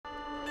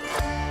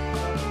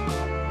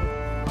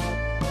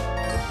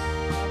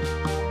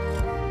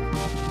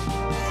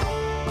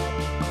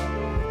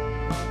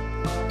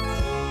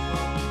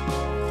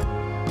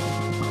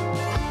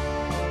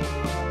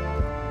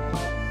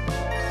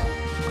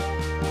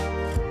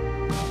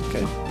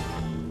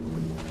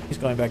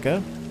going back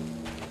up.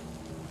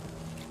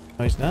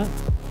 No, he's not. I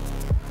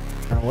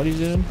don't know what he's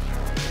doing.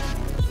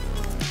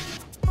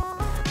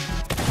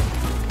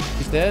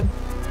 He's dead.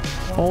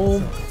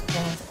 Oh.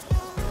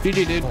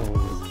 GG, dude.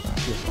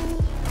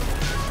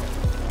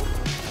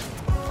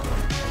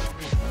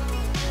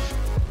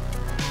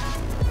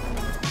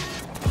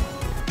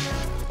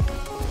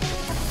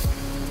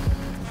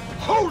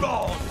 Hold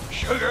on,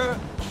 sugar.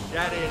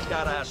 Daddy's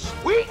got a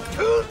sweet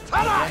tooth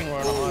tonight.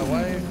 We're on my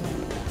way.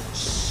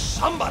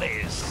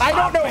 Somebody's. I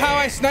don't know how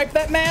I sniped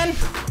that man.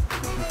 4.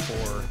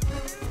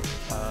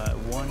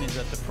 1 is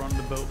at the front of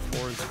the boat,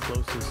 4 is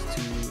closest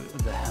to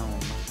the helm.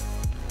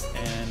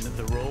 And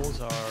the roles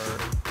are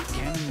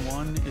cannon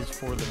 1 is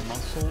for the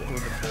muscle or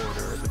the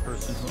boarder, the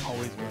person who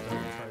always moves up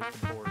and tries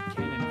to board.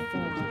 Cannon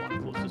 4, the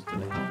one closest to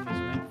the helm, is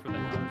meant for the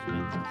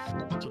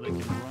helmsman, so they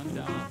can run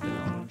down off the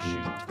helm and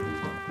shoot.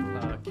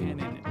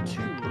 Cannon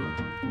 2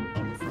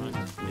 up front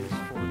is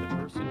for the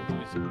person who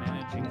is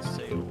managing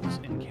sails,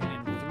 and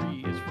cannon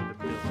 3 is for the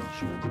bilge.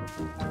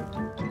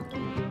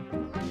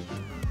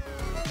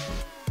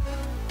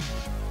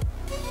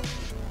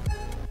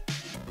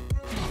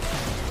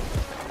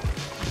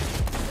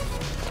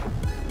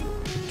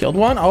 Killed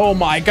one. Oh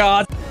my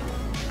god.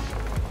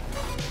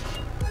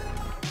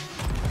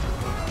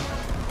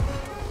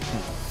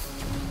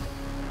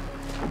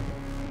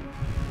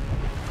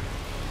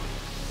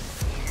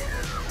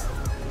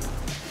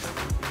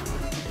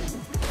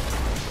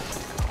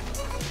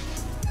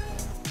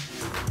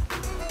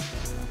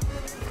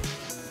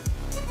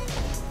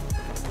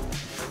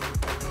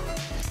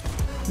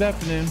 Good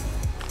afternoon.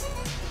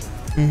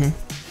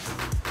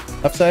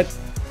 Upside.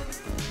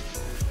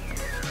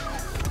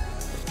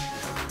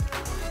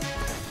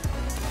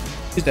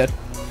 He's dead.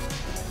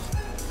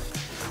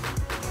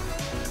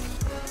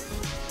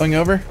 Going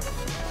over.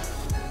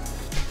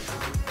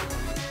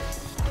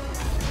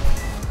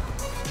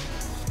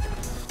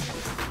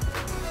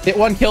 Hit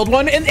one, killed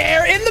one. In the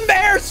air, in the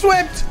air,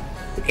 Swift!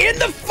 In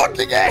the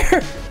fucking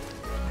air!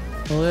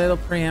 A little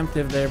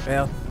preemptive there,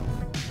 pal.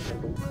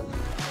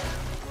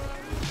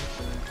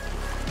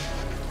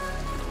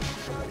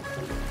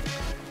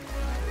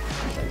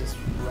 I just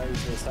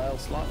raised the sail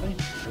slightly.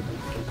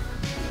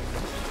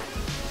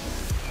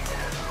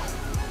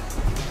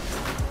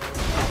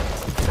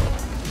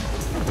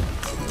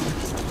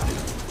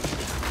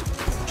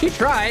 She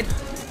tried.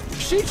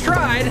 She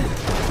tried.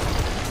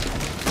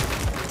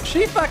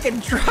 She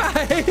fucking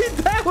tried.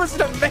 That was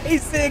an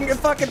amazing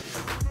fucking.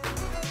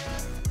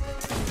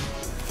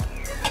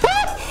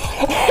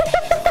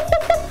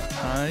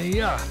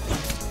 Yeah.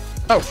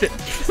 Oh shit.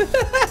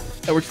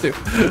 That works too.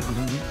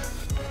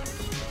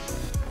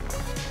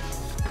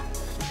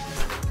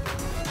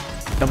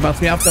 Don't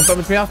bounce me off. Don't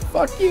bounce me off.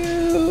 Fuck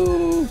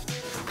you.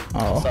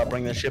 Oh. Start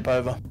bringing the ship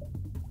over.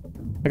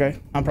 Okay.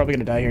 I'm probably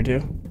gonna die here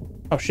too.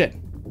 Oh shit.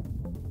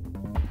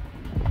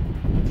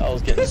 I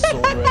was getting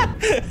sword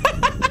ready.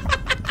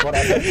 What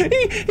happened?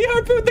 He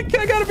harpooned the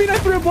keg out of me and I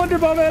threw a blunder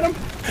bomb at him.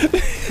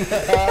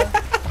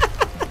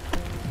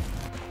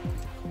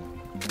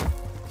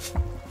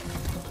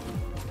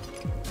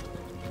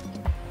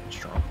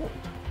 Stronghold.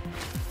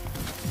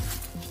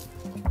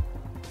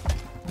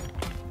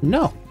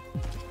 No.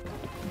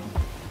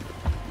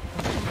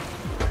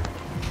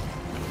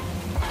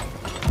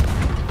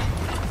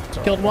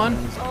 Killed one.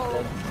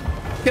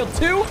 Killed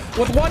two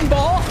with one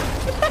ball.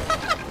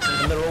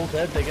 And they're all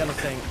dead, they're gonna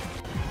sink.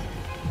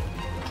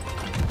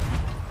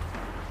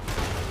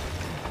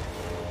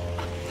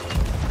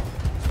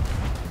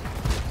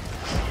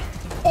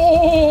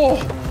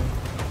 Oh!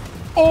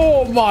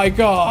 Oh my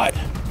god!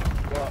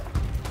 What?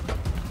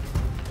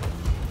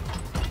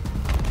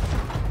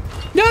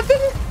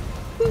 Nothing!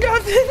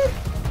 Nothing!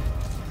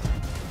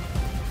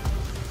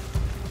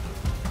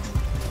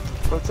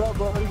 What's up,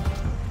 buddy?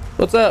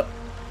 What's up?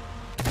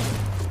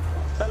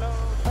 Hello.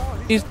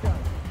 Oh,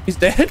 He's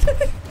dead?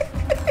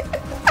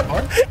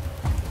 What?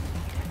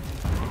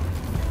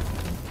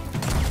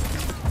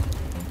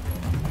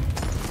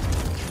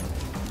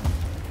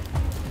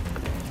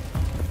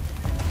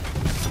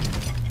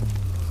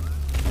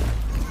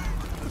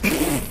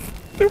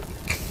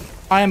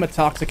 I am a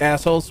toxic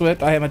asshole,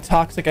 Swift. I am a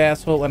toxic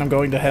asshole and I'm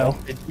going to hell.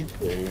 What did you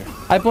do?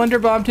 I blunder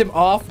bombed him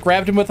off,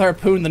 grabbed him with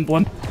harpoon, then